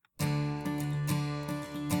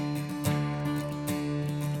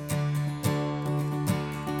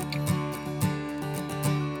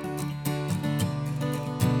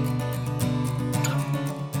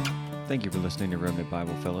Thank you for listening to Remnant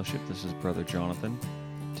Bible Fellowship. This is Brother Jonathan.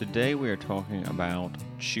 Today we are talking about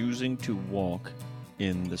choosing to walk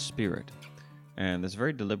in the Spirit. And there's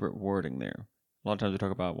very deliberate wording there. A lot of times we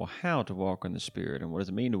talk about, how to walk in the Spirit and what does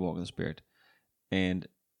it mean to walk in the Spirit. And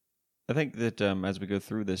I think that as we go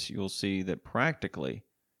through this, you'll see that practically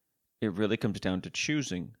it really comes down to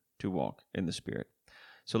choosing to walk in the Spirit.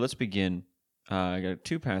 So let's begin. I got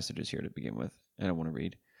two passages here to begin with, and I want to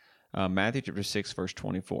read. Matthew chapter 6, verse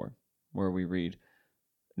 24. Where we read,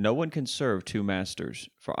 "No one can serve two masters,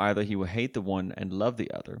 for either he will hate the one and love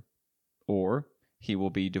the other, or he will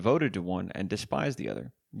be devoted to one and despise the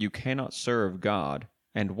other. You cannot serve God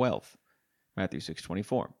and wealth." Matthew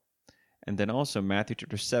 6:24. And then also Matthew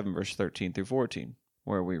chapter 7, verse 13 through 14,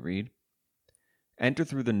 where we read, "Enter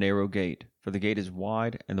through the narrow gate, for the gate is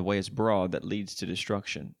wide and the way is broad that leads to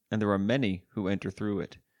destruction, and there are many who enter through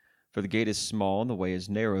it. For the gate is small and the way is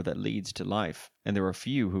narrow that leads to life, and there are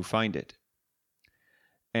few who find it."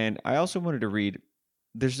 And I also wanted to read,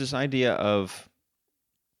 there's this idea of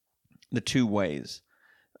the two ways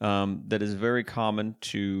that is very common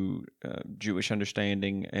to Jewish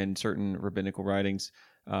understanding and certain rabbinical writings,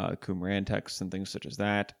 Qumran texts and things such as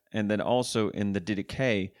that. And then also in the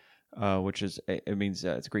Didache, which is,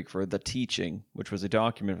 it's Greek for the teaching, which was a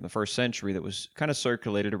document from the first century that was kind of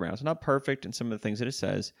circulated around. It's not perfect in some of the things that it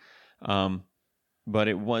says, but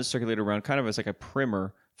it was circulated around kind of as like a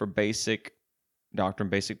primer for basic doctrine,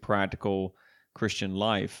 basic practical Christian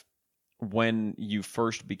life when you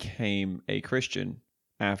first became a Christian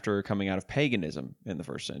after coming out of paganism in the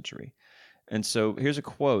first century. And so here's a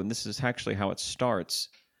quote, and this is actually how it starts.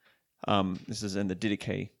 This is in the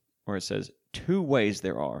Didache, where it says, "Two ways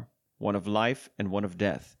there are, one of life and one of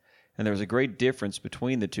death, and there is a great difference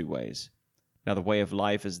between the two ways. Now the way of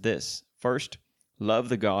life is this: first, love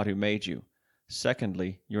the God who made you.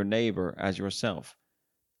 Secondly, your neighbor as yourself.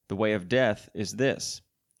 The way of death is this: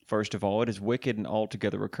 first of all, it is wicked and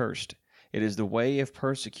altogether accursed. It is the way of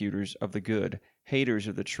persecutors of the good, haters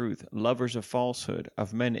of the truth, lovers of falsehood,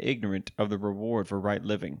 of men ignorant of the reward for right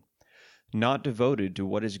living, not devoted to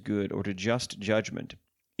what is good or to just judgment,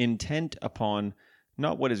 intent upon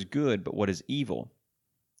not what is good but what is evil.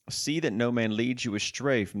 See that no man leads you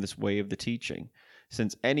astray from this way of the teaching,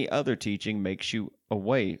 since any other teaching makes you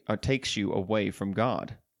away or takes you away from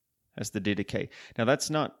God." That's the Didache. Now that's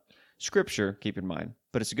not scripture, keep in mind,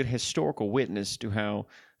 but it's a good historical witness to how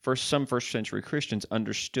some first century Christians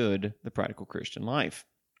understood the practical Christian life.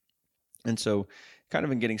 And so kind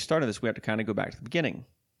of in getting started this, we have to kind of go back to the beginning.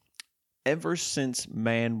 Ever since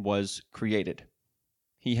man was created,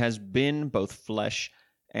 he has been both flesh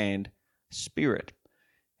and spirit.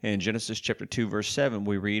 In Genesis chapter 2, verse 7,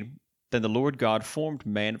 we read, "Then the Lord God formed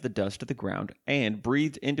man of the dust of the ground and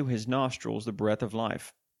breathed into his nostrils the breath of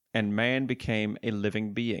life, and man became a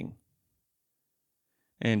living being."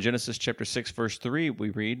 In Genesis chapter 6, verse 3, we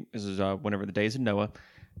read, this is whenever the days of Noah,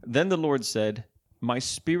 "Then the Lord said, My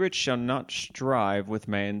spirit shall not strive with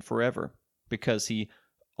man forever, because he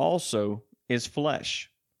also is flesh.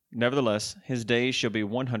 Nevertheless, his days shall be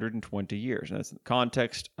 120 years. And that's the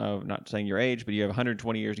context of not saying your age, but you have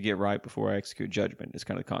 120 years to get right before I execute judgment is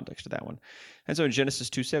kind of the context of that one. And so in Genesis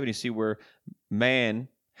 2:7, you see where man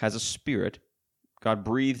has a spirit. God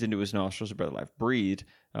breathed into his nostrils the breath of life. Breathed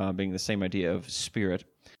being the same idea of spirit.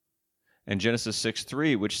 And Genesis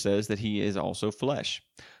 6:3, which says that he is also flesh.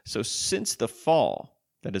 So since the fall,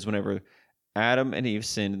 that is whenever Adam and Eve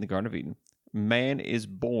sinned in the Garden of Eden, man is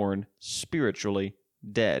born spiritually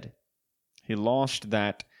dead. He lost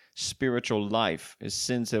that spiritual life. His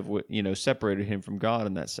sins have, separated him from God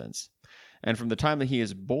in that sense. And from the time that he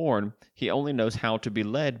is born, he only knows how to be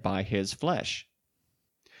led by his flesh.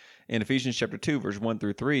 In Ephesians chapter 2, verse 1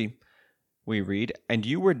 through 3, we read, "And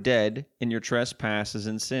you were dead in your trespasses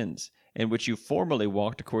and sins, in which you formerly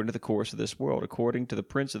walked according to the course of this world, according to the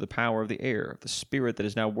prince of the power of the air, the spirit that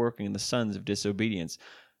is now working in the sons of disobedience.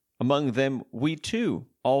 Among them we too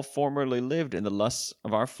all formerly lived in the lusts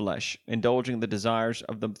of our flesh, indulging the desires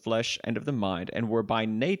of the flesh and of the mind, and were by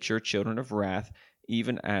nature children of wrath,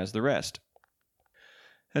 even as the rest."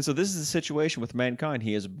 And so this is the situation with mankind.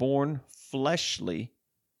 He is born fleshly,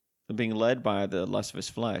 being led by the lust of his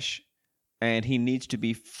flesh, and he needs to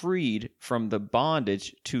be freed from the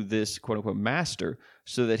bondage to this quote-unquote master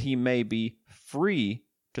so that he may be free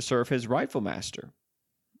to serve his rightful master.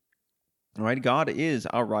 All right? God is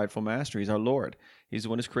our rightful master. He's our Lord. He's the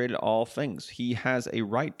one who's created all things. He has a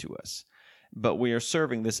right to us, but we are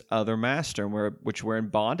serving this other master which we're in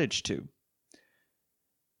bondage to.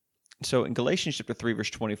 So in Galatians chapter 3, verse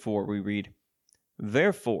 24, we read,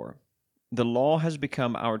 "Therefore, the law has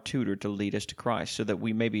become our tutor to lead us to Christ, so that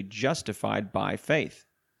we may be justified by faith."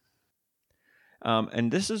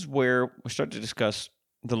 And this is where we start to discuss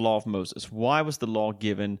the law of Moses. Why was the law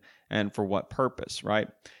given and for what purpose, right?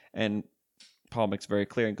 And Paul makes very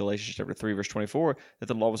clear in Galatians chapter 3, verse 24, that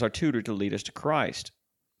the law was our tutor to lead us to Christ.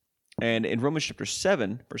 And in Romans chapter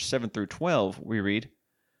 7, verse 7 through 12, we read,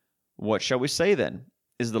 "What shall we say then?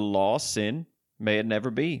 Is the law sin? May it never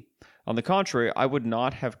be. On the contrary, I would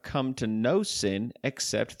not have come to know sin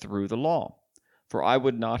except through the law. For I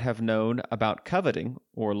would not have known about coveting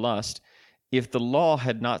or lust if the law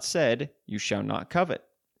had not said, 'You shall not covet.'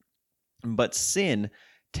 But sin,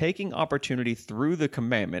 taking opportunity through the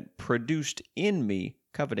commandment, produced in me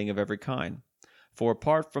coveting of every kind. For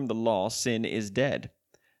apart from the law, sin is dead.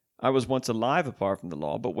 I was once alive apart from the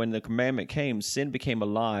law, but when the commandment came, sin became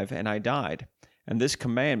alive, and I died. And this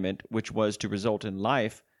commandment, which was to result in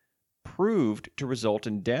life, proved to result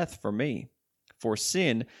in death for me. For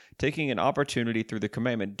sin, taking an opportunity through the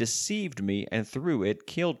commandment, deceived me, and through it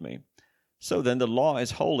killed me. So then the law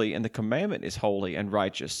is holy, and the commandment is holy and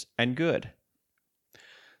righteous and good."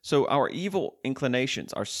 So our evil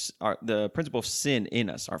inclinations, our the principle of sin in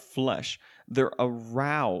us, our flesh, they're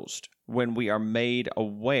aroused when we are made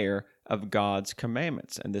aware of God's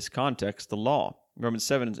commandments. In this context, the law. Romans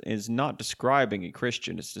 7 is not describing a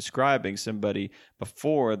Christian. It's describing somebody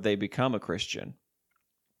before they become a Christian.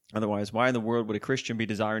 Otherwise, why in the world would a Christian be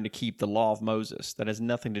desiring to keep the law of Moses? That has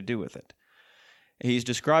nothing to do with it. He's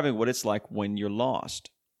describing what it's like when you're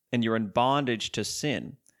lost and you're in bondage to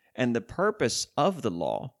sin. And the purpose of the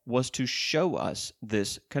law was to show us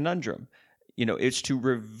this conundrum. It's to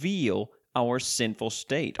reveal our sinful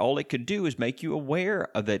state. All it could do is make you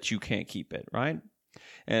aware of that you can't keep it, right?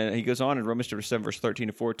 And he goes on in Romans chapter 7, verse 13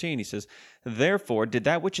 to 14. He says, "Therefore, did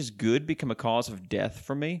that which is good become a cause of death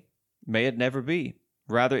for me? May it never be.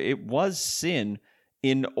 Rather, it was sin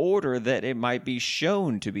in order that it might be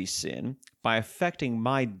shown to be sin by effecting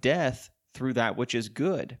my death through that which is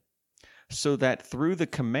good, so that through the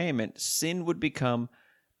commandment sin would become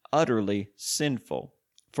utterly sinful.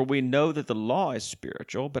 For we know that the law is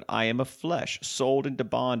spiritual, but I am of flesh, sold into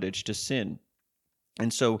bondage to sin."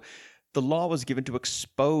 And so the law was given to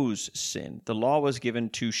expose sin. The law was given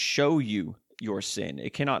to show you your sin.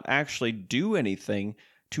 It cannot actually do anything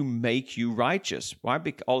to make you righteous. Why?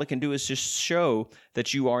 Because all it can do is just show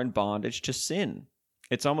that you are in bondage to sin.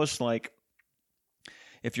 It's almost like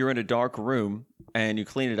if you're in a dark room and you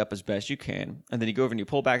clean it up as best you can, and then you go over and you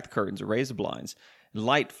pull back the curtains or raise the blinds,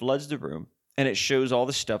 light floods the room, and it shows all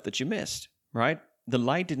the stuff that you missed, right? The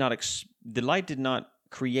light did not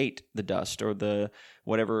create the dust or the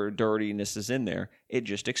whatever dirtiness is in there. It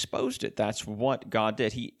just exposed it. That's what God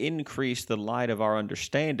did. He increased the light of our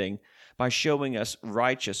understanding by showing us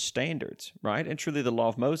righteous standards, right? And truly the law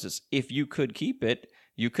of Moses, if you could keep it,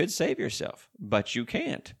 you could save yourself, but you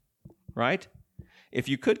can't, right? If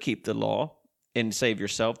you could keep the law and save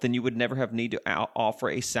yourself, then you would never have need to offer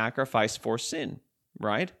a sacrifice for sin,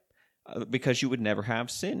 right? Because you would never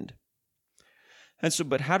have sinned. And so,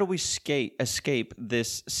 but how do we escape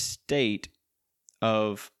this state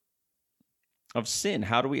of sin?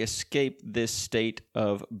 How do we escape this state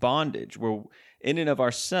of bondage where in and of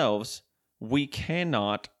ourselves we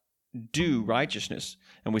cannot do righteousness,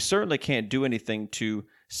 and we certainly can't do anything to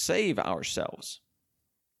save ourselves?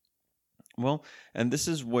 Well, and this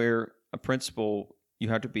is where a principle you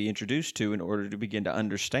have to be introduced to in order to begin to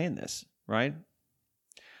understand this, right?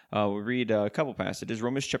 We read a couple passages.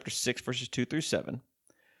 Romans chapter 6, verses 2 through 7.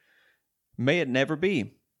 "May it never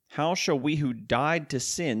be. How shall we who died to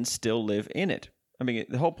sin still live in it?" I mean,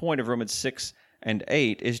 the whole point of Romans 6 and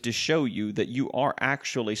 8 is to show you that you are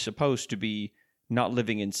actually supposed to be not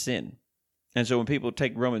living in sin. And so when people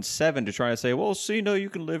take Romans 7 to try to say, well, see, no, you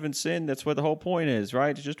can live in sin, that's what the whole point is, right?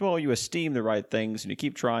 It's just, well, you esteem the right things and you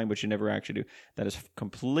keep trying, but you never actually do. That is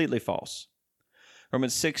completely false.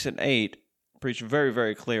 Romans 6 and 8 preach very,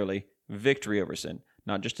 very clearly victory over sin.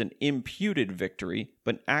 Not just an imputed victory,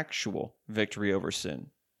 but an actual victory over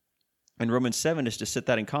sin. And Romans 7 is to set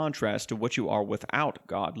that in contrast to what you are without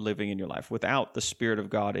God living in your life, without the Spirit of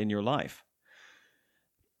God in your life.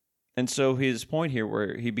 And so his point here,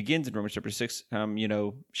 where he begins in Romans chapter 6,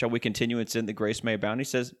 shall we continue in sin that grace may abound? He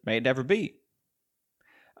says, may it never be.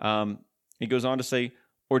 He goes on to say,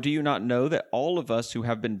 or do you not know that all of us who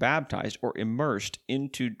have been baptized or immersed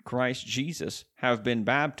into Christ Jesus have been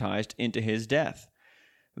baptized into his death?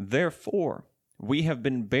 Therefore, we have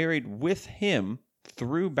been buried with him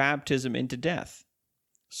through baptism into death,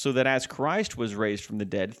 so that as Christ was raised from the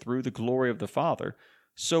dead through the glory of the Father,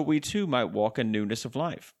 so we too might walk in newness of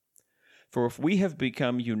life. For if we have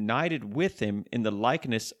become united with him in the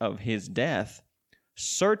likeness of his death,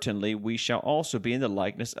 certainly we shall also be in the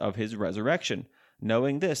likeness of his resurrection,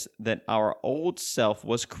 knowing this, that our old self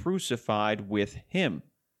was crucified with him,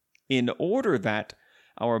 in order that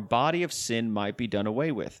our body of sin might be done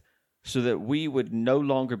away with, so that we would no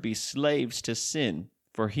longer be slaves to sin.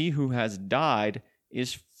 For he who has died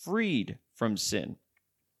is freed from sin.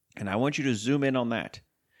 And I want you to zoom in on that.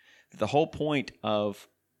 The whole point of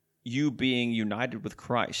you being united with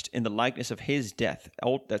Christ in the likeness of his death,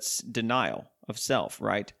 that's denial of self,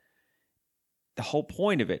 right? The whole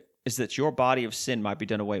point of it is that your body of sin might be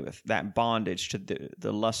done away with, that bondage to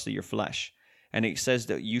the lust of your flesh. And it says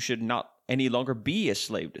that you should not any longer be a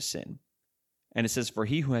slave to sin. And it says, for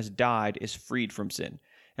he who has died is freed from sin.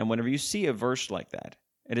 And whenever you see a verse like that,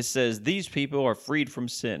 and it says, these people are freed from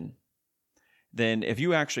sin, then if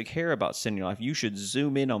you actually care about sin in your life, you should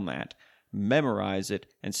zoom in on that, memorize it,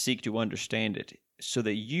 and seek to understand it, so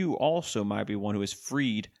that you also might be one who is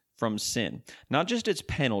freed from sin. Not just its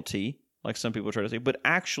penalty, like some people try to say, but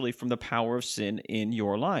actually from the power of sin in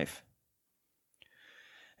your life.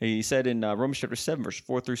 He said in Romans chapter 7, verse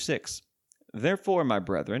 4 through 6, therefore, my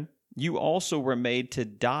brethren, you also were made to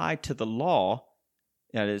die to the law,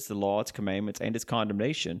 that is the law, its commandments, and its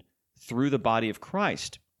condemnation, through the body of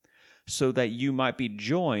Christ, so that you might be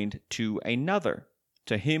joined to another,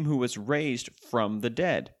 to him who was raised from the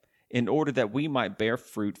dead, in order that we might bear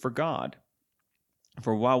fruit for God.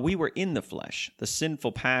 For while we were in the flesh, the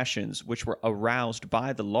sinful passions which were aroused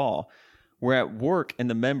by the law were at work in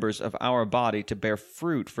the members of our body to bear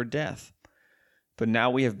fruit for death. But now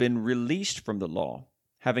we have been released from the law,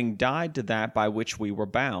 having died to that by which we were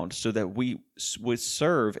bound, so that we would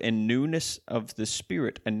serve in newness of the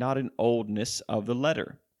Spirit and not in oldness of the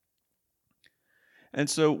letter. And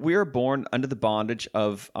so we are born under the bondage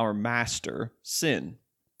of our master, sin,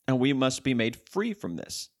 and we must be made free from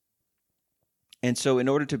this. And so in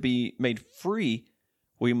order to be made free,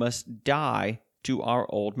 we must die to our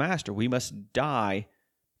old master. We must die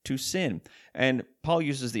to sin. And Paul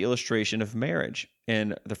uses the illustration of marriage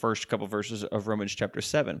in the first couple verses of Romans chapter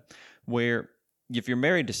 7, where if you're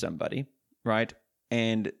married to somebody, right,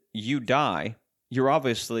 and you die, you're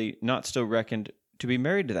obviously not still reckoned to be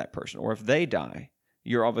married to that person. Or if they die,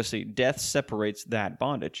 you're obviously, death separates that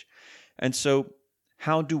bondage. And so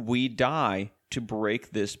how do we die to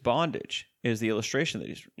break this bondage is the illustration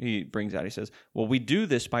that he brings out. He says, well, we do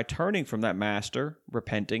this by turning from that master,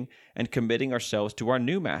 repenting, and committing ourselves to our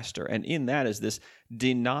new master. And in that is this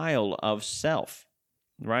denial of self,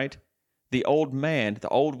 right? The old man, the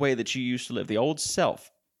old way that you used to live, the old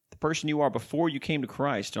self, the person you are before you came to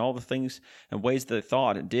Christ, and all the things and ways that they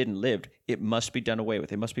thought and did and lived, it must be done away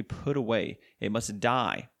with. It must be put away. It must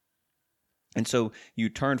die. And so you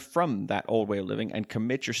turn from that old way of living and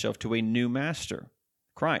commit yourself to a new master,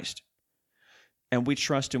 Christ. And we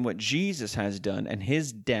trust in what Jesus has done, and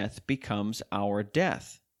his death becomes our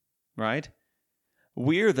death, right?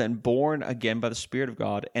 We are then born again by the Spirit of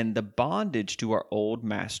God, and the bondage to our old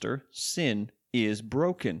master, sin, is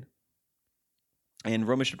broken. In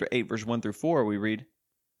Romans chapter 8, verse 1 through 4, we read,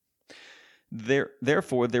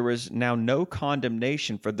 Therefore there is now no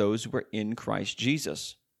condemnation for those who are in Christ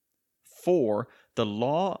Jesus. For the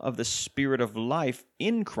law of the Spirit of life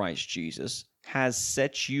in Christ Jesus has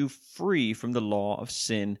set you free from the law of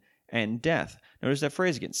sin and death. Notice that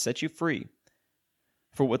phrase again, set you free.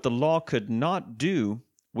 For what the law could not do,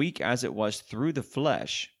 weak as it was through the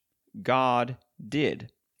flesh, God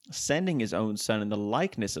did, sending his own Son in the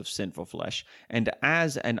likeness of sinful flesh, and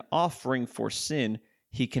as an offering for sin,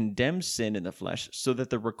 he condemned sin in the flesh, so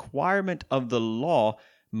that the requirement of the law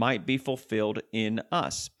might be fulfilled in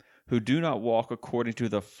us, who do not walk according to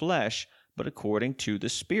the flesh, but according to the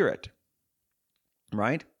Spirit.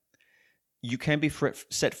 Right? You can be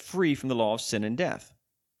set free from the law of sin and death.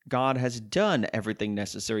 God has done everything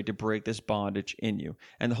necessary to break this bondage in you.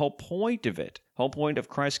 And the whole point of it, whole point of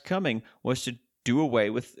Christ's coming, was to do away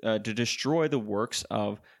with, to destroy the works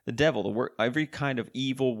of the devil. Every kind of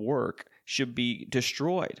evil work should be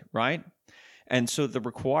destroyed, right? And so the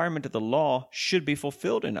requirement of the law should be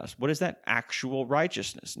fulfilled in us. What is that? Actual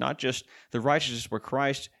righteousness, not just the righteousness where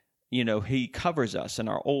Christ, he covers us and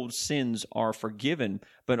our old sins are forgiven,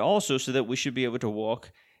 but also so that we should be able to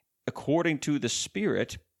walk according to the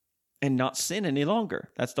Spirit and not sin any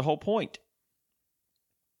longer. That's the whole point.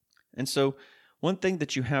 And so one thing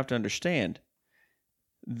that you have to understand,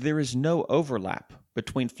 there is no overlap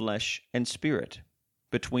between flesh and spirit,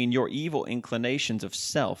 between your evil inclinations of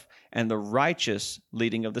self and the righteous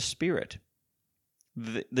leading of the Spirit.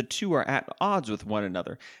 The two are at odds with one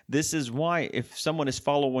another. This is why if someone is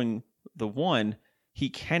following the one, he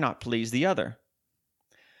cannot please the other.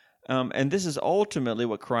 And this is ultimately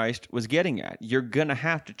what Christ was getting at. You're going to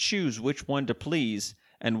have to choose which one to please,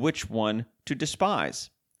 and which one to despise.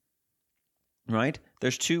 Right?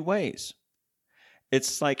 There's two ways.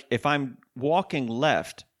 It's like if I'm walking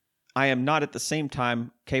left, I am not at the same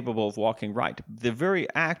time capable of walking right. The very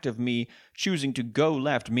act of me choosing to go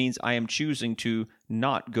left means I am choosing to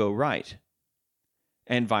not go right.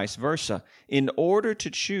 And vice versa. In order to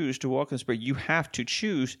choose to walk in the Spirit, you have to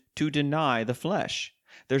choose to deny the flesh.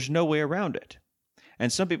 There's no way around it.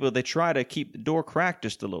 And some people, they try to keep the door cracked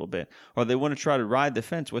just a little bit, or they want to try to ride the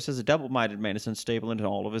fence. Well, it says a double-minded man is unstable in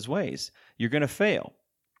all of his ways. You're going to fail,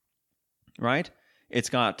 right? It's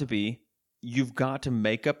got to be, you've got to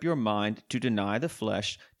make up your mind to deny the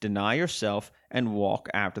flesh, deny yourself, and walk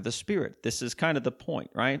after the Spirit. This is kind of the point,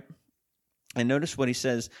 right? And notice what he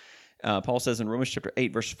says, Paul says in Romans chapter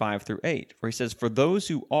 8, verse 5 through 8, where he says, "For those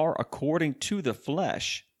who are according to the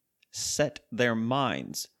flesh set their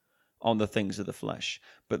minds on the things of the flesh,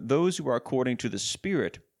 but those who are according to the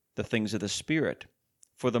Spirit, the things of the Spirit.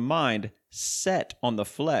 For the mind set on the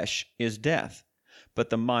flesh is death, but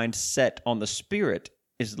the mind set on the Spirit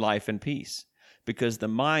is life and peace. Because the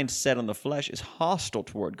mind set on the flesh is hostile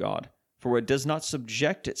toward God, for it does not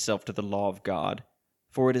subject itself to the law of God,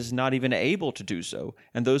 for it is not even able to do so,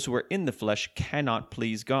 and those who are in the flesh cannot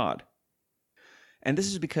please God." And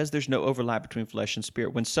this is because there's no overlap between flesh and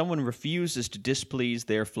spirit. When someone refuses to displease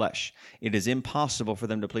their flesh, it is impossible for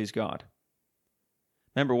them to please God.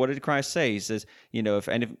 Remember, what did Christ say? He says, if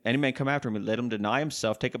any man come after me, let him deny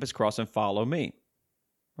himself, take up his cross, and follow me.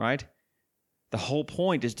 Right? The whole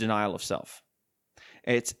point is denial of self.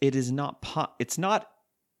 It's not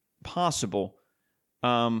possible.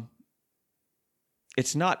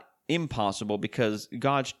 It's not impossible because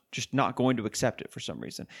God's just not going to accept it for some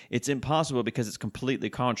reason. It's impossible because it's completely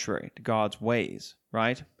contrary to God's ways,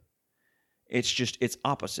 right? It's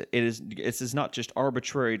opposite. It's not just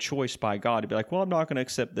arbitrary choice by God to be like, well, I'm not going to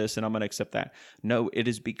accept this and I'm going to accept that. No, it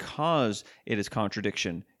is because it is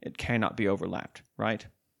contradiction. It cannot be overlapped, right?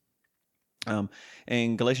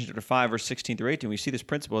 In Galatians chapter 5, verse 16 through 18, we see this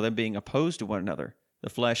principle of them being opposed to one another, the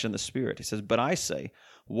flesh and the Spirit. He says, "But I say,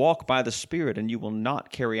 walk by the Spirit, and you will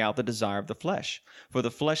not carry out the desire of the flesh. For the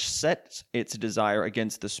flesh sets its desire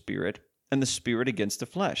against the Spirit, and the Spirit against the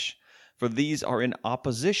flesh. For these are in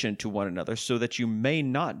opposition to one another, so that you may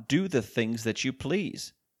not do the things that you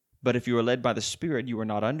please. But if you are led by the Spirit, you are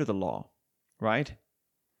not under the law." Right?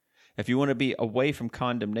 If you want to be away from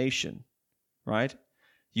condemnation, right,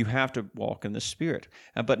 you have to walk in the Spirit.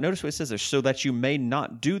 But notice what it says there, so that you may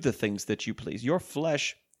not do the things that you please. Your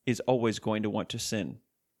flesh is always going to want to sin.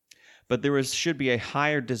 But there should be a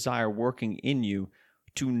higher desire working in you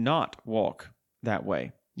to not walk that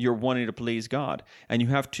way. You're wanting to please God. And you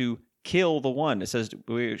have to kill the one. It says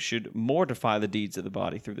we should mortify the deeds of the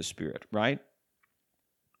body through the Spirit, right?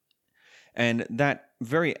 And that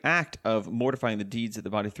very act of mortifying the deeds of the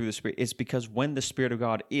body through the Spirit is because when the Spirit of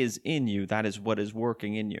God is in you, that is what is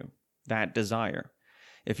working in you, that desire.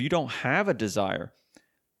 If you don't have a desire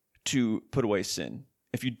to put away sin,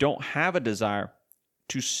 if you don't have a desire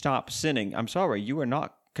to stop sinning, I'm sorry, you are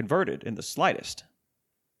not converted in the slightest.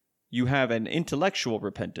 You have an intellectual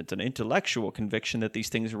repentance, an intellectual conviction that these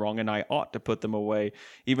things are wrong and I ought to put them away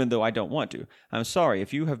even though I don't want to. I'm sorry,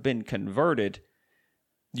 if you have been converted,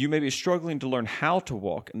 you may be struggling to learn how to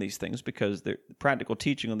walk in these things because the practical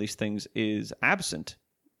teaching on these things is absent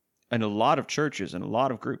in a lot of churches and a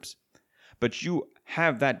lot of groups. But you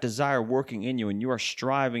have that desire working in you and you are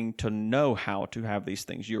striving to know how to have these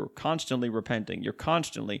things. You're constantly repenting. You're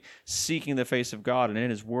constantly seeking the face of God and in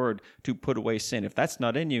His Word to put away sin. If that's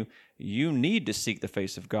not in you, you need to seek the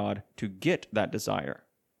face of God to get that desire.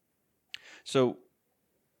 So,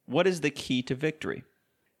 what is the key to victory?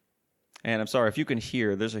 And I'm sorry, if you can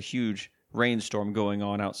hear, there's a huge rainstorm going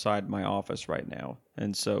on outside my office right now.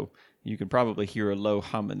 And so you can probably hear a low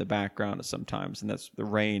hum in the background sometimes, and that's the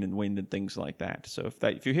rain and wind and things like that. So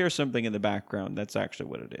if you hear something in the background, that's actually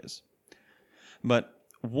what it is. But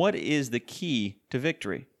what is the key to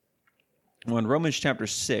victory? Well, in Romans chapter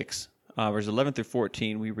 6, verse 11 through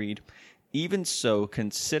 14, we read, "Even so,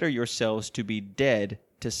 consider yourselves to be dead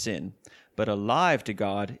to sin, but alive to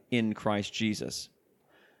God in Christ Jesus.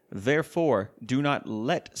 Therefore, do not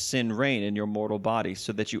let sin reign in your mortal body,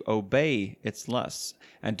 so that you obey its lusts,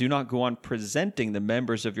 and do not go on presenting the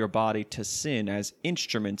members of your body to sin as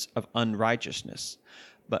instruments of unrighteousness,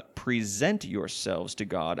 but present yourselves to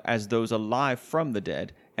God as those alive from the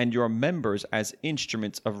dead, and your members as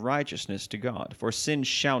instruments of righteousness to God. For sin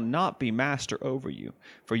shall not be master over you,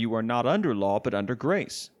 for you are not under law, but under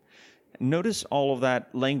grace." Notice all of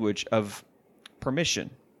that language of permission.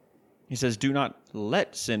 He says, do not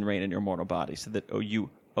let sin reign in your mortal body, so that you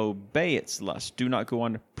obey its lust. Do not go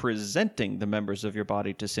on presenting the members of your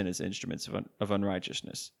body to sin as instruments of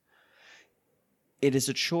unrighteousness. It is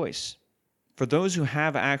a choice. For those who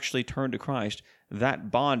have actually turned to Christ,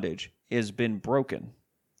 that bondage has been broken.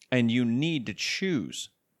 And you need to choose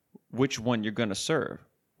which one you're going to serve,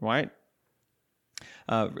 right?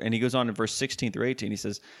 And he goes on in verse 16 through 18. He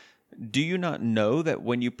says, do you not know that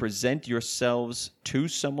when you present yourselves to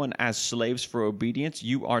someone as slaves for obedience,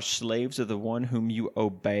 you are slaves of the one whom you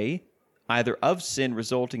obey, either of sin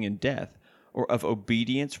resulting in death, or of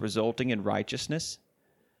obedience resulting in righteousness?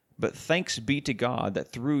 But thanks be to God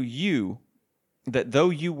that through you, that though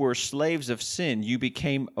you were slaves of sin, you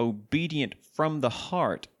became obedient from the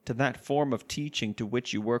heart to that form of teaching to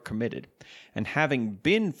which you were committed. And having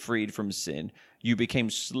been freed from sin, you became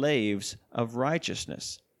slaves of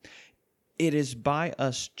righteousness. It is by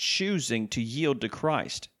us choosing to yield to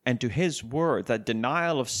Christ and to his word, that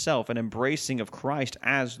denial of self and embracing of Christ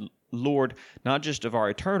as Lord, not just of our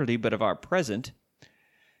eternity, but of our present,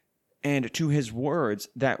 and to his words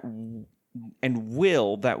that and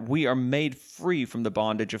will that we are made free from the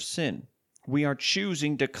bondage of sin. We are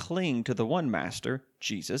choosing to cling to the one master,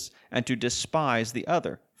 Jesus, and to despise the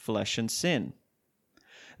other, flesh and sin.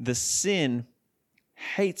 The sin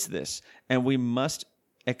hates this, and we must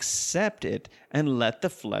accept it and let the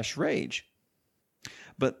flesh rage.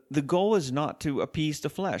 But the goal is not to appease the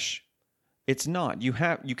flesh. It's not. You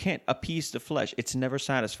can't appease the flesh. It's never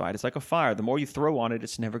satisfied. It's like a fire. The more you throw on it,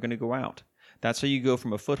 it's never going to go out. That's how you go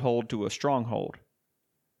from a foothold to a stronghold.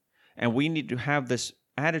 And we need to have this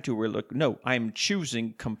attitude where, look, no, I'm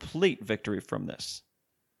choosing complete victory from this.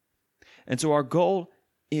 And so our goal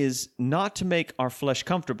is not to make our flesh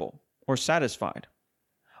comfortable or satisfied.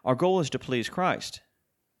 Our goal is to please Christ.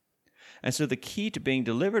 And so the key to being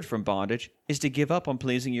delivered from bondage is to give up on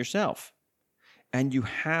pleasing yourself. And you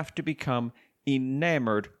have to become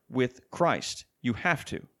enamored with Christ. You have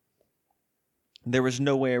to. There is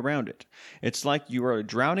no way around it. It's like you are a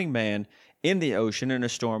drowning man in the ocean in a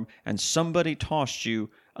storm and somebody tossed you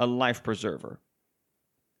a life preserver,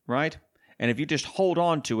 right? And if you just hold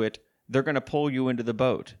on to it, they're going to pull you into the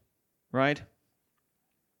boat, right?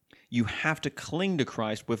 You have to cling to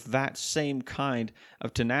Christ with that same kind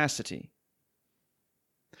of tenacity.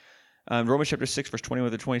 Romans chapter 6, verse 21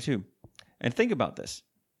 to 22. And think about this.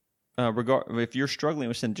 If you're struggling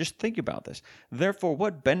with sin, just think about this. Therefore,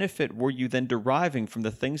 what benefit were you then deriving from the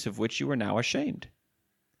things of which you are now ashamed?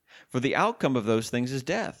 For the outcome of those things is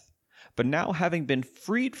death. But now, having been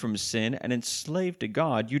freed from sin and enslaved to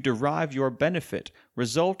God, you derive your benefit,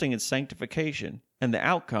 resulting in sanctification, and the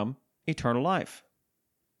outcome, eternal life.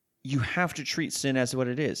 You have to treat sin as what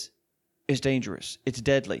it is. It's dangerous. It's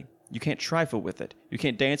deadly. You can't trifle with it. You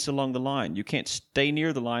can't dance along the line. You can't stay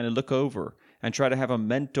near the line and look over and try to have a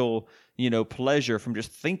mental, pleasure from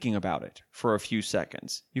just thinking about it for a few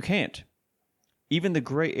seconds. You can't. Even the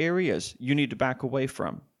gray areas you need to back away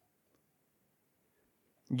from.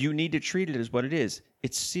 You need to treat it as what it is.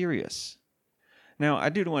 It's serious. Now, I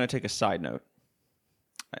do want to take a side note.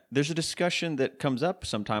 There's a discussion that comes up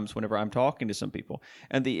sometimes whenever I'm talking to some people.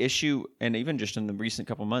 And the issue, and even just in the recent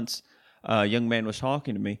couple months, a young man was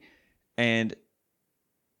talking to me, and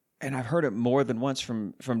I've heard it more than once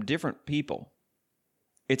from different people.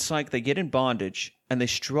 It's like they get in bondage and they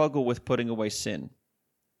struggle with putting away sin.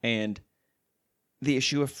 And the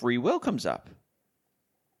issue of free will comes up.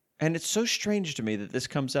 And it's so strange to me that this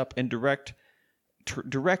comes up in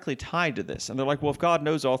directly tied to this. And they're like, well, if God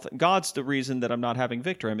knows all God's the reason that I'm not having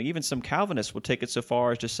victory. I mean, even some Calvinists will take it so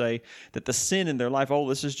far as to say that the sin in their life,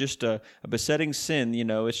 this is just a besetting sin,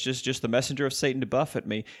 it's just the messenger of Satan to buffet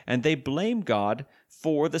me. And they blame God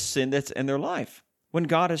for the sin that's in their life when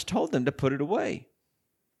God has told them to put it away.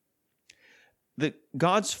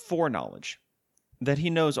 God's foreknowledge, that he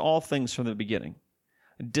knows all things from the beginning,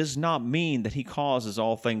 does not mean that he causes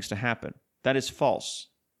all things to happen. That is false.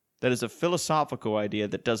 That is a philosophical idea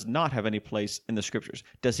that does not have any place in the Scriptures.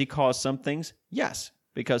 Does he cause some things? Yes,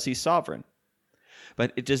 because he's sovereign.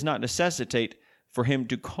 But it does not necessitate for him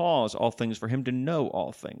to cause all things, for him to know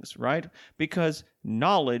all things, right? Because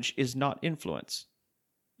knowledge is not influence.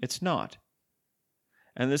 It's not.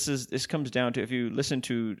 And this comes down to, if you listen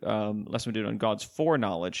to lesson we did on God's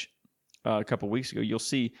foreknowledge a couple of weeks ago, you'll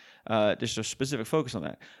see just a specific focus on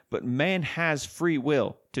that. But man has free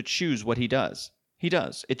will to choose what he does. He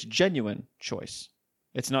does. It's genuine choice.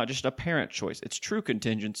 It's not just apparent choice. It's true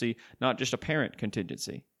contingency, not just apparent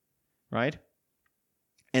contingency, right?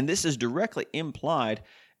 And this is directly implied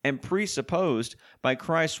and presupposed by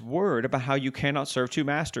Christ's word about how you cannot serve two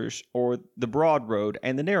masters, or the broad road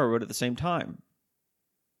and the narrow road at the same time.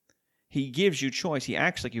 He gives you choice. He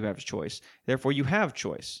acts like you have a choice. Therefore, you have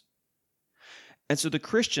choice. And so the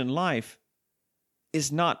Christian life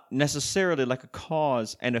is not necessarily like a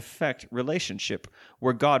cause and effect relationship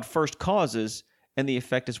where God first causes and the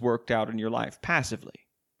effect is worked out in your life passively.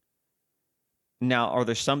 Now, are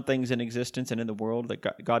there some things in existence and in the world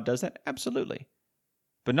that God does that? Absolutely.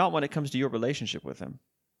 But not when it comes to your relationship with Him.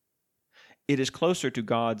 It is closer to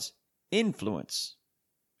God's influence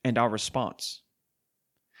and our response.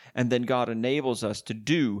 And then God enables us to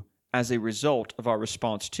do as a result of our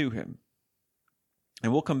response to Him.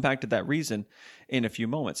 And we'll come back to that reason in a few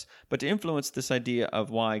moments. But to influence this idea of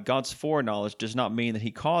why God's foreknowledge does not mean that He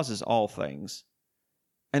causes all things.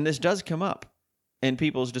 And this does come up in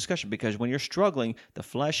people's discussion, because when you're struggling, the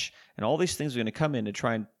flesh and all these things are going to come in to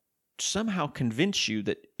try and somehow convince you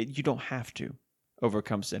that you don't have to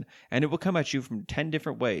overcome sin. And it will come at you from 10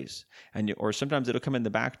 different ways. Or sometimes it'll come in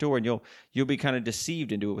the back door and you'll be kind of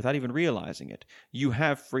deceived into it without even realizing it. You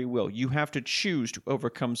have free will. You have to choose to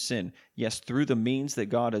overcome sin. Yes, through the means that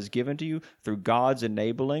God has given to you, through God's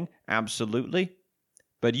enabling, absolutely.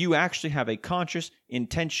 But you actually have a conscious,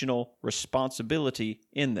 intentional responsibility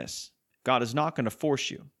in this. God is not going to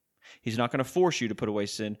force you. He's not going to force you to put away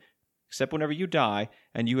sin, except whenever you die,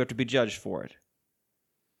 and you have to be judged for it.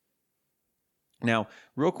 Now,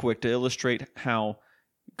 real quick, to illustrate how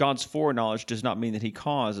God's foreknowledge does not mean that He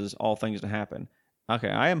causes all things to happen. Okay,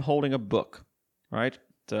 I am holding a book, right?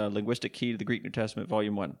 It's a Linguistic Key to the Greek New Testament,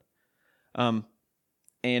 Volume 1.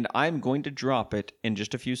 And I'm going to drop it in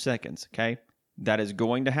just a few seconds, okay? That is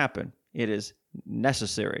going to happen. It is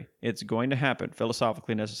necessary. It's going to happen,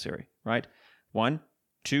 philosophically necessary, right? 1,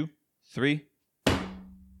 2, 3.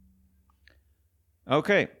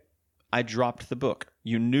 Okay, I dropped the book.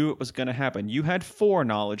 You knew it was going to happen. You had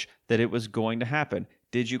foreknowledge that it was going to happen.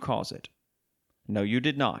 Did you cause it? No, you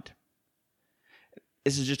did not.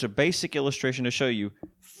 This is just a basic illustration to show you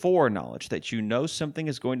foreknowledge, that you know something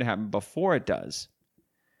is going to happen before it does.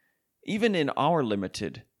 Even in our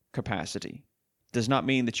limited capacity, does not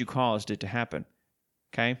mean that you caused it to happen.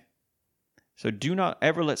 Okay? So do not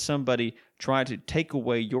ever let somebody try to take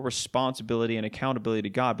away your responsibility and accountability to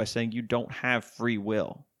God by saying you don't have free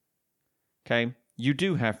will. Okay? You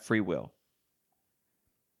do have free will.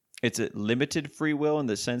 It's a limited free will in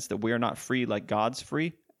the sense that we are not free like God's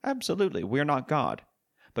free. Absolutely. We are not God.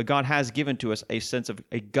 But God has given to us a sense of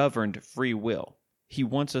a governed free will. He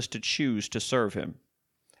wants us to choose to serve Him.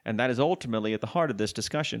 And that is ultimately at the heart of this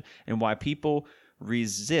discussion and why people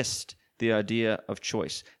resist the idea of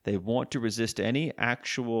choice. They want to resist any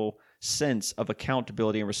actual sense of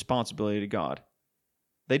accountability and responsibility to God.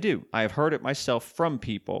 They do. I have heard it myself from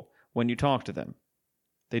people when you talk to them.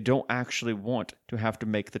 They don't actually want to have to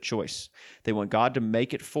make the choice. They want God to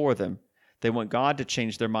make it for them. They want God to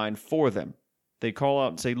change their mind for them. They call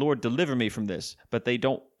out and say, Lord, deliver me from this. But they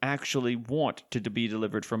don't actually want to be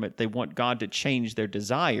delivered from it. They want God to change their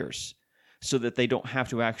desires so that they don't have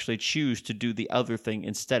to actually choose to do the other thing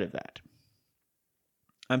instead of that.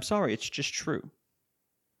 I'm sorry, it's just true.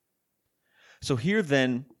 So here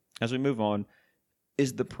then, as we move on,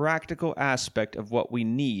 is the practical aspect of what we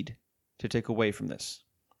need to take away from this.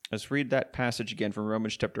 Let's read that passage again from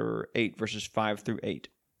Romans chapter 8, verses 5 through 8.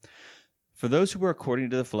 For those who are according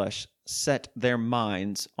to the flesh set their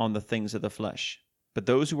minds on the things of the flesh, but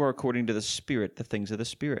those who are according to the Spirit, the things of the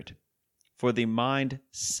Spirit. For the mind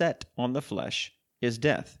set on the flesh is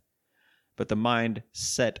death, but the mind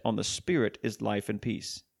set on the Spirit is life and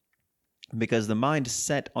peace. Because the mind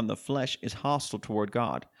set on the flesh is hostile toward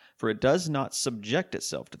God, for it does not subject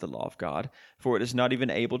itself to the law of God, for it is not even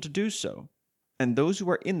able to do so. And those who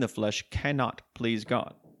are in the flesh cannot please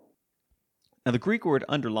God. Now, the Greek word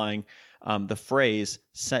underlying the phrase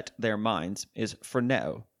set their minds is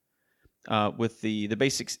phroneo, with the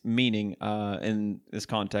basic meaning in this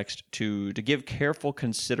context to give careful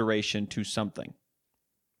consideration to something.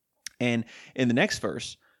 And in the next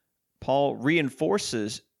verse, Paul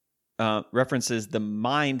references the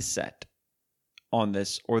mindset on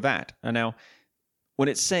this or that. And now, when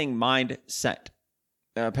it's saying mindset,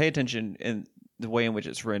 pay attention in the way in which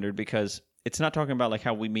it's rendered, because it's not talking about like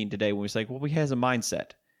how we mean today when we say, well, he has a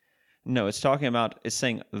mindset. No, it's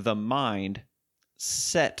saying the mind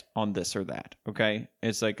set on this or that, okay?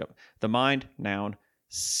 It's like the mind, noun,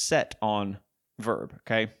 set on verb,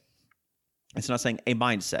 okay? It's not saying a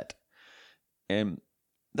mindset.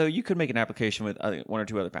 Though you could make an application with one or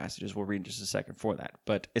two other passages. We'll read in just a second for that.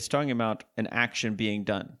 But it's talking about an action being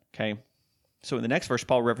done, okay? So in the next verse,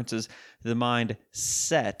 Paul references the mind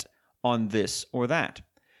set on this or that.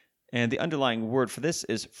 And the underlying word for this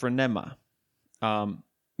is phronema,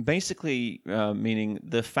 basically meaning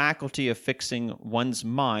the faculty of fixing one's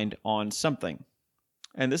mind on something.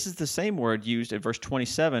 And this is the same word used in verse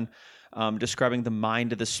 27, describing the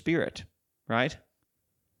mind of the Spirit, right?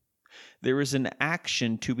 There is an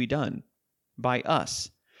action to be done by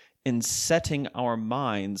us in setting our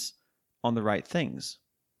minds on the right things.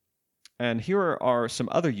 And here are some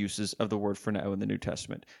other uses of the word phroneo in the New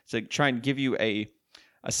Testament. So try and give you a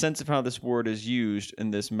sense of how this word is used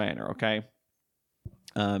in this manner, okay?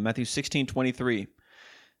 Matthew 16:23.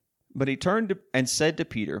 But he turned and said to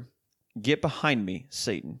Peter, "Get behind me,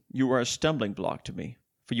 Satan. You are a stumbling block to me,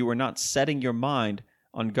 for you are not setting your mind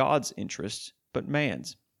on God's interests, but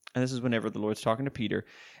man's." And this is whenever the Lord's talking to Peter,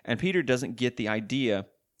 and Peter doesn't get the idea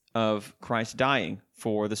of Christ dying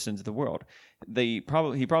for the sins of the world. He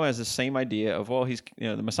probably has the same idea of, well,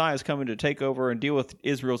 the Messiah is coming to take over and deal with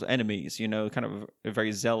Israel's enemies, kind of a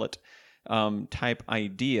very zealot type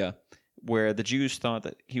idea, where the Jews thought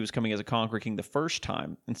that he was coming as a conqueror king the first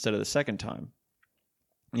time instead of the second time,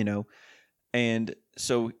 And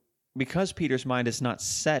so because Peter's mind is not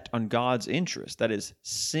set on God's interest, that is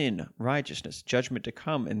sin, righteousness, judgment to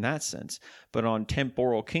come in that sense, but on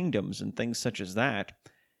temporal kingdoms and things such as that,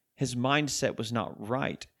 his mindset was not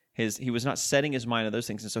right. He was not setting his mind on those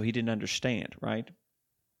things, and so he didn't understand, right?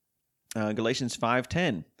 Galatians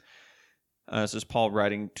 5:10. This is Paul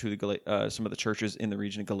writing to some of the churches in the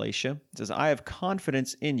region of Galatia. It says, "I have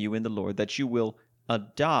confidence in you in the Lord that you will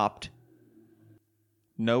adopt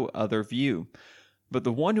no other view. But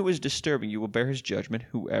the one who is disturbing you will bear his judgment,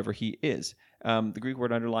 whoever he is." The Greek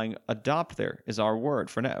word underlying adopt there is our word,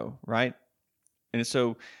 phroneo, right? And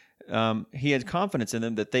so he had confidence in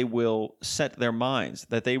them that they will set their minds,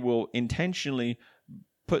 that they will intentionally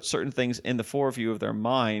put certain things in the foreview of their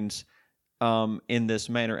minds in this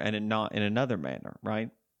manner and not in another manner, right?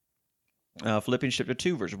 Philippians chapter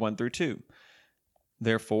 2, verse 1 through 2.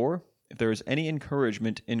 "Therefore, if there is any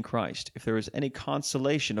encouragement in Christ, if there is any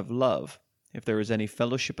consolation of love, if there is any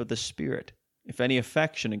fellowship of the Spirit, if any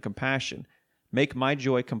affection and compassion, make my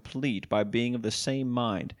joy complete by being of the same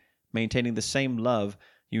mind, maintaining the same love,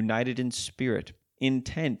 united in spirit,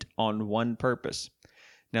 intent on one purpose."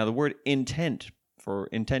 Now, the word intent, for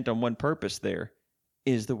intent on one purpose there,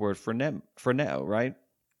 is the word phroneo, right?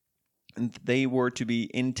 And they were to be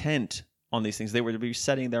intent on these things. They were to be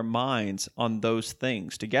setting their minds on those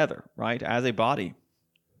things together, right, as a body.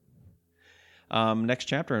 Next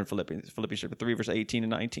chapter in Philippians chapter 3, verse 18 and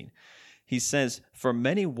 19. He says, "For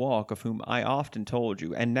many walk, of whom I often told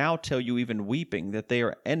you, and now tell you even weeping, that they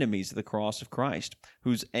are enemies of the cross of Christ,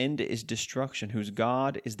 whose end is destruction, whose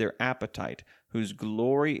God is their appetite, whose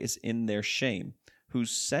glory is in their shame, who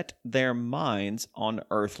set their minds on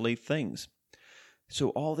earthly things."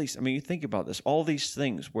 So all these, you think about this, all these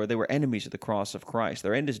things where they were enemies of the cross of Christ,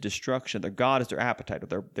 their end is destruction, their God is their appetite,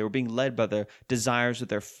 they were being led by the desires of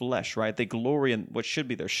their flesh, right? They glory in what should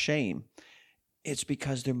be their shame. It's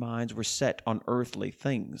because their minds were set on earthly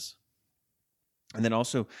things. And then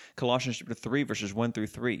also Colossians chapter 3, verses 1 through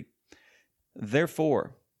 3.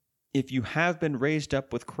 "Therefore, if you have been raised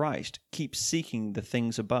up with Christ, keep seeking the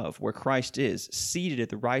things above, where Christ is, seated at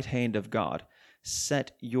the right hand of God.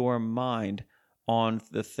 Set your mind on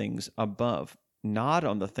the things above, not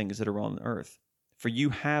on the things that are on earth. For you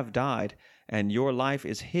have died, and your life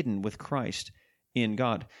is hidden with Christ in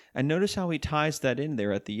God." And notice how he ties that in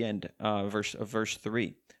there at the end of verse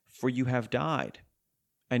 3. "For you have died,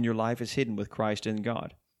 and your life is hidden with Christ in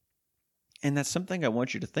God." And that's something I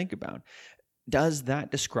want you to think about. Does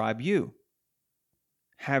that describe you?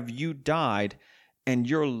 Have you died, and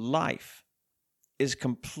your life is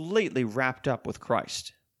completely wrapped up with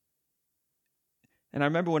Christ? And I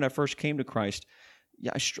remember when I first came to Christ,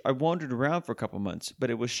 I wandered around for a couple months, but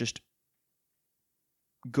it was just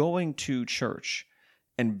going to church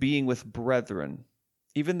and being with brethren,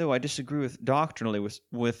 even though I disagree doctrinally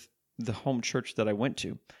with the home church that I went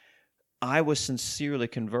to, I was sincerely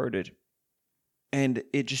converted, and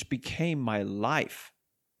it just became my life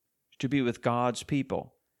to be with God's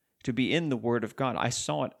people, to be in the Word of God. I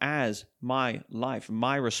saw it as my life,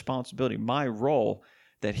 my responsibility, my role,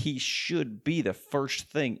 that He should be the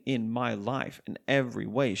first thing in my life in every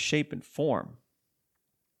way, shape, and form.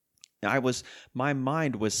 My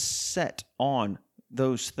mind was set on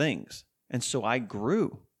those things, and so I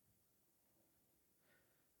grew.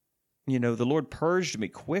 The Lord purged me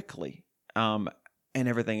quickly, and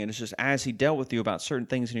everything, and it's just as He dealt with you about certain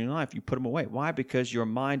things in your life, you put them away. Why? Because your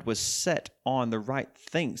mind was set on the right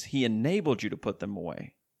things. He enabled you to put them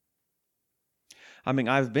away.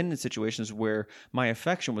 I've been in situations where my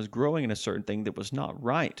affection was growing in a certain thing that was not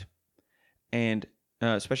right, and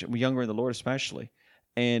especially younger in the Lord, especially,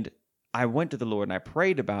 and I went to the Lord and I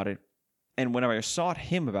prayed about it. And whenever I sought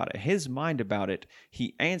him about it, his mind about it,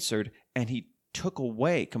 he answered and he took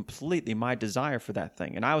away completely my desire for that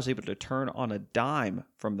thing. And I was able to turn on a dime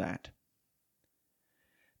from that.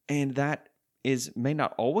 And that may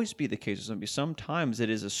not always be the case with somebody. Sometimes it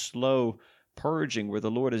is a slow purging where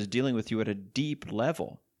the Lord is dealing with you at a deep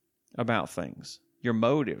level about things, your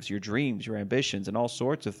motives, your dreams, your ambitions, and all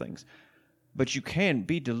sorts of things. But you can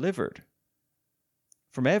be delivered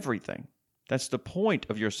from everything. That's the point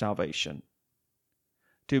of your salvation,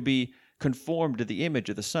 to be conformed to the image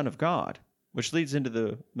of the Son of God, which leads into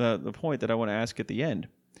the point that I want to ask at the end.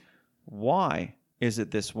 Why is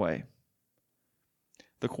it this way?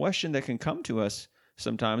 The question that can come to us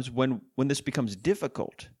sometimes when this becomes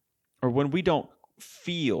difficult, or when we don't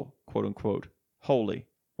feel, quote unquote, holy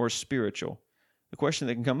or spiritual, the question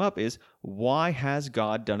that can come up is, why has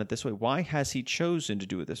God done it this way? Why has he chosen to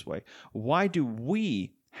do it this way? Why do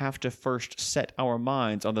we have to first set our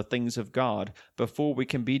minds on the things of God before we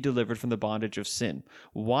can be delivered from the bondage of sin?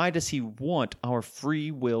 Why does he want our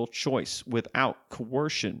free will choice without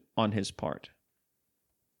coercion on his part?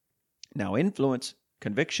 Now, influence,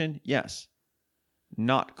 conviction, yes.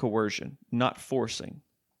 Not coercion, not forcing.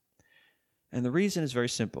 And the reason is very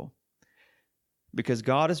simple. Because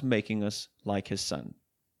God is making us like his Son.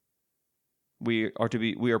 We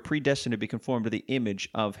are predestined to be conformed to the image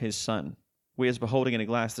of his Son. We, as beholding in a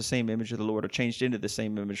glass the same image of the Lord, are changed into the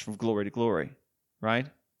same image from glory to glory. Right?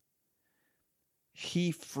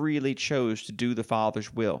 He freely chose to do the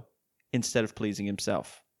Father's will instead of pleasing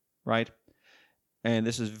himself. Right? And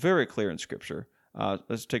this is very clear in Scripture.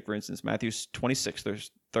 Let's take, for instance, Matthew 26,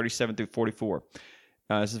 there's 37 through 44.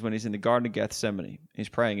 This is when he's in the Garden of Gethsemane. He's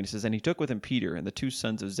praying, and he says, "And he took with him Peter and the two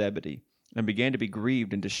sons of Zebedee, and began to be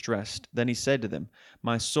grieved and distressed. Then he said to them,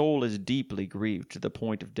 'My soul is deeply grieved to the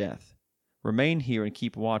point of death. Remain here and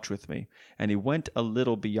keep watch with me.' And he went a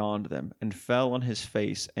little beyond them, and fell on his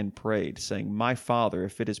face and prayed, saying, 'My Father,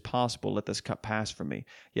 if it is possible, let this cup pass from me.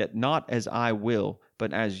 Yet not as I will,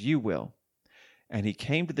 but as you will.' And he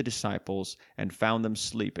came to the disciples and found them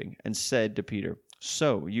sleeping, and said to Peter,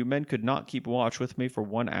 'So you men could not keep watch with me for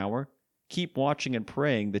 1 hour? Keep watching and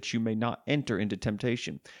praying that you may not enter into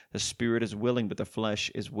temptation. The spirit is willing, but the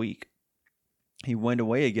flesh is weak.' He went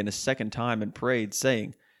away again a second time and prayed,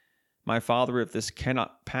 saying, 'My Father, if this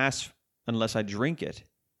cannot pass unless I drink it,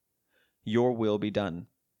 your will be done.'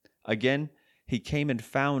 Again he came and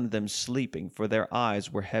found them sleeping, for their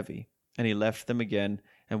eyes were heavy. And he left them again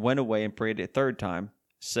and went away and prayed a third time,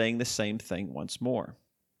 saying the same thing once more."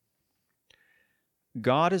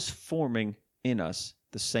 God is forming in us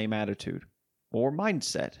the same attitude or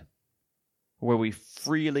mindset where we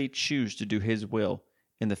freely choose to do his will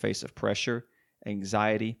in the face of pressure,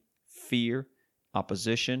 anxiety, fear,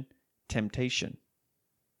 opposition, temptation.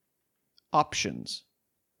 Options,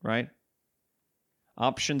 right?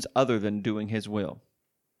 Options other than doing his will.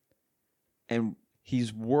 And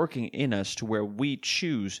he's working in us to where we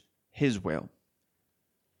choose his will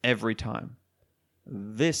every time.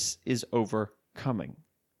 This is overcoming,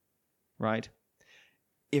 right?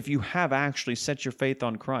 If you have actually set your faith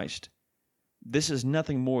on Christ, this is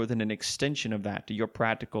nothing more than an extension of that to your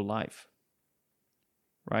practical life,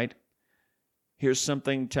 right? Here's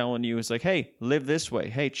something telling you, it's like, hey, live this way.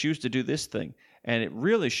 Hey, choose to do this thing. And it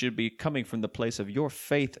really should be coming from the place of your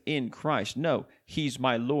faith in Christ. No, he's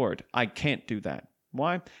my Lord. I can't do that.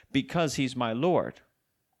 Why? Because he's my Lord.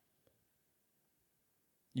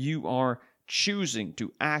 You are choosing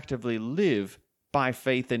to actively live by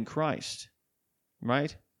faith in Christ,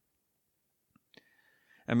 right?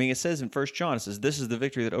 I mean, it says in 1 John, it says, "This is the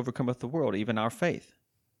victory that overcometh the world, even our faith."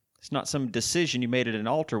 It's not some decision you made at an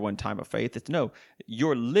altar one time of faith. It's no,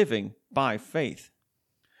 you're living by faith.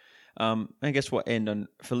 I guess we'll end on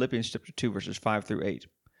Philippians chapter 2, verses 5 through 8.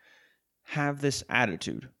 "Have this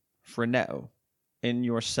attitude, phroneo, in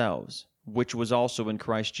yourselves, which was also in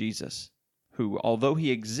Christ Jesus, who, although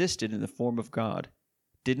he existed in the form of God,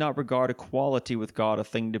 did not regard equality with God a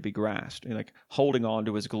thing to be grasped," like holding on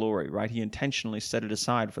to his glory, right? He intentionally set it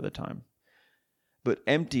aside for the time, "but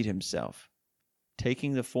emptied himself,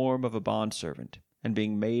 taking the form of a bondservant, and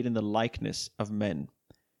being made in the likeness of men.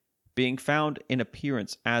 Being found in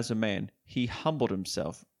appearance as a man, he humbled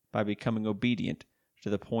himself by becoming obedient to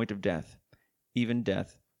the point of death, even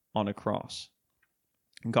death on a cross."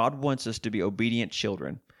 God wants us to be obedient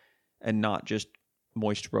children and not just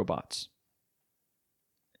moist robots.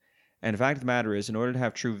 And the fact of the matter is, in order to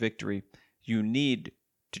have true victory, you need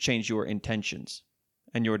to change your intentions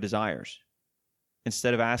and your desires.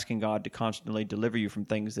 Instead of asking God to constantly deliver you from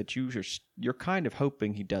things that you're kind of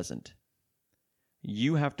hoping he doesn't.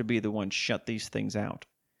 You have to be the one shut these things out.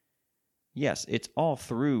 Yes, it's all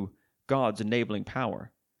through God's enabling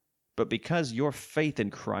power. But because your faith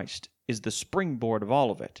in Christ is the springboard of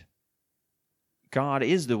all of it, God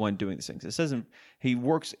is the one doing these things. It says He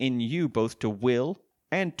works in you both to will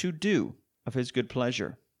and to do of His good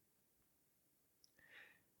pleasure.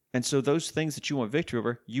 And so those things that you want victory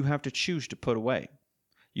over, you have to choose to put away.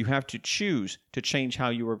 You have to choose to change how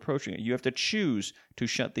you are approaching it. You have to choose to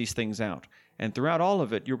shut these things out. And throughout all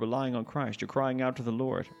of it, you're relying on Christ. You're crying out to the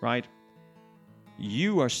Lord, right?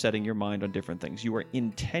 You are setting your mind on different things. You are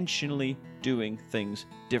intentionally doing things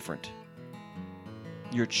different.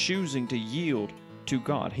 You're choosing to yield to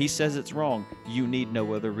God. He says it's wrong. You need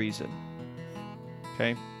no other reason.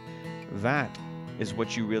 Okay? That is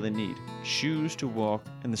what you really need. Choose to walk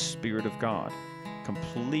in the Spirit of God.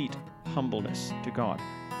 Complete humbleness to God.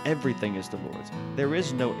 Everything is the Lord's. There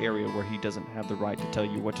is no area where He doesn't have the right to tell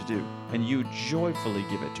you what to do, and you joyfully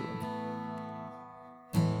give it to Him.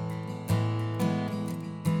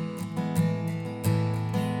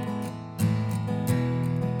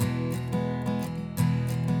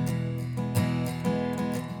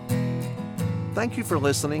 Thank you for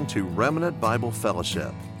listening to Remnant Bible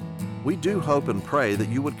Fellowship. We do hope and pray that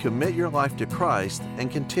you would commit your life to Christ and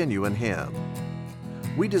continue in Him.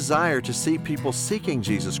 We desire to see people seeking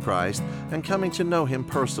Jesus Christ and coming to know Him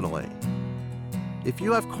personally. If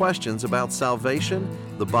you have questions about salvation,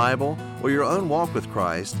 the Bible, or your own walk with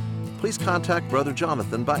Christ, please contact Brother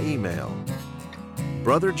Jonathan by email.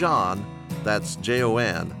 Brother John, that's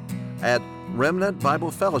Jon, at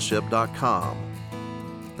remnantbiblefellowship.com.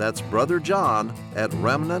 That's Brother John at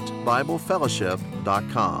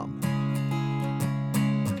remnantbiblefellowship.com.